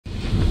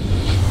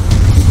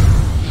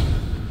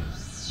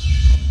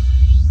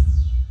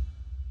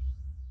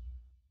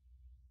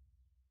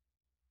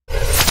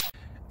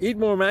Eat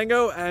more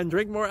mango and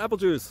drink more apple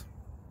juice.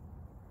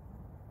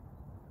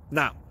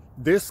 Now,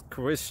 this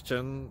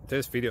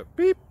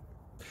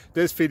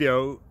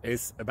video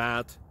is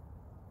about,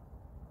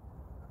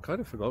 I kind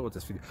of forgot what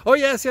this video. Oh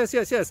yes.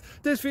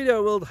 This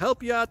video will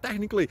help you out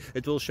technically.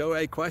 It will show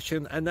a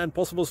question and then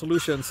possible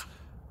solutions.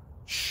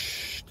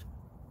 Shh.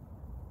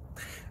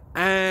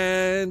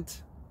 And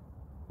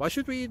why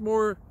should we eat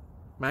more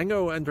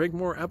mango and drink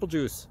more apple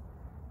juice?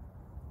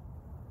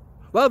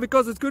 Well,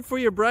 because it's good for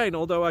your brain,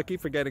 although I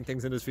keep forgetting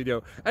things in this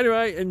video.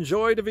 Anyway,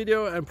 enjoy the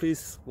video and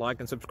please like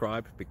and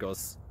subscribe,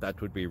 because that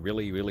would be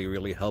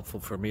really helpful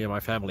for me and my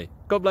family.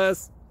 God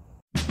bless!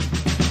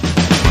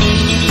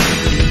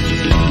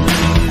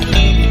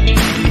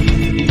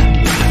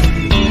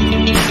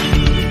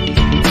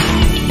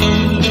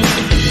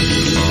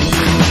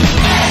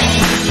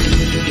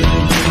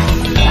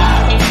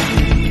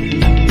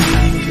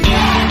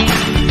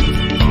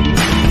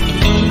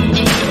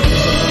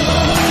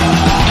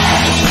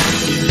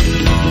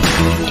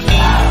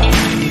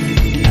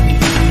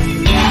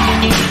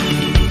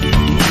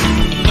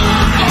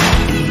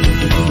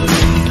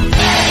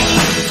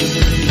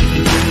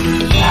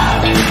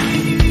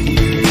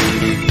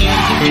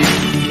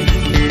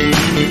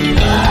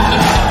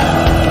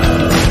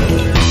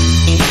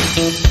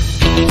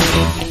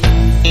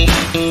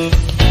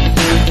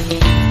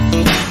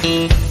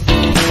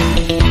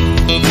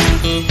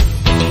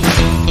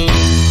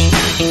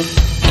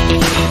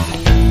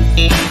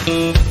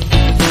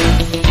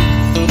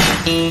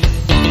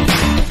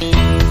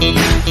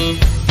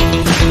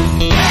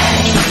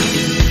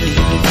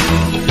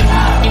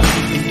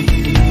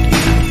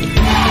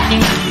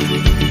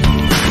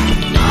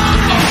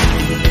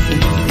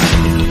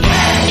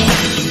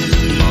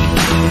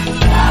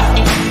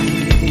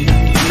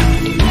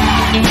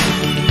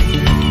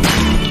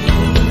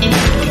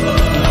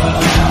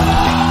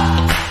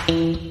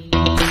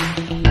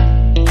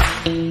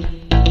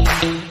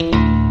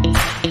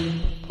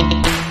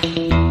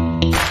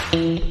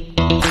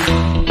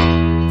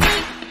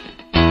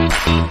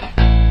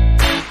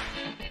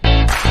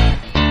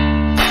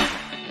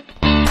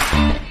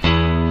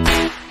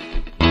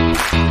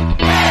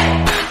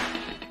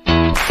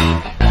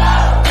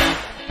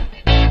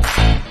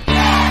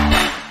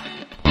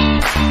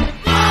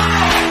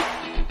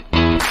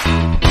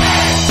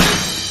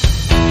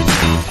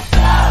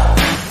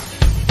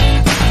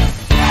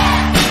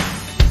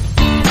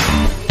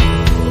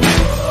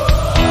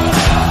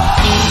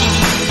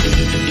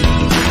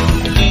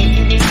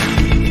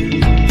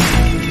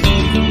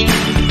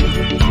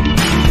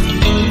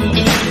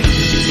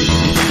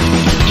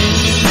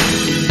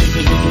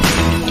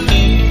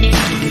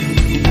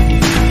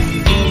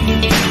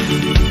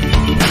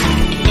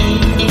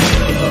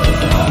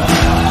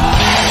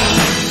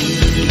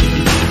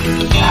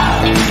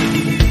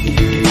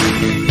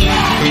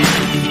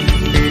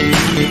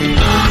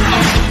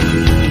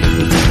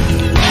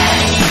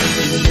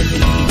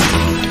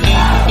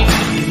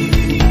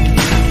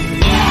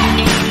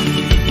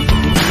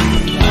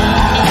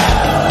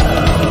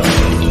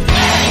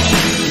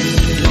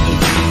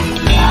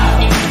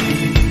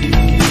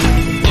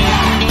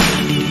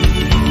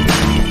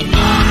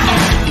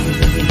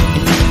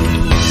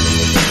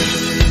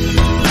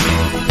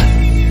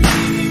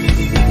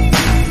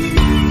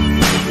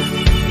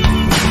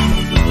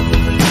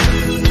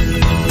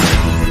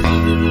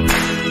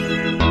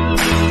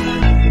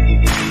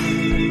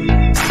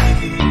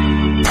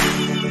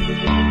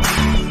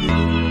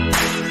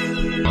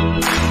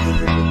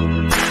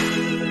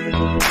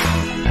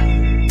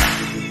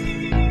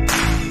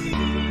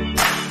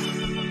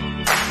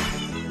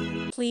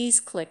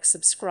 Please click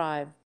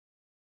subscribe.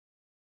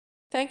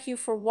 Thank you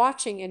for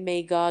watching and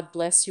may God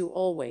bless you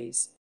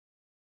always.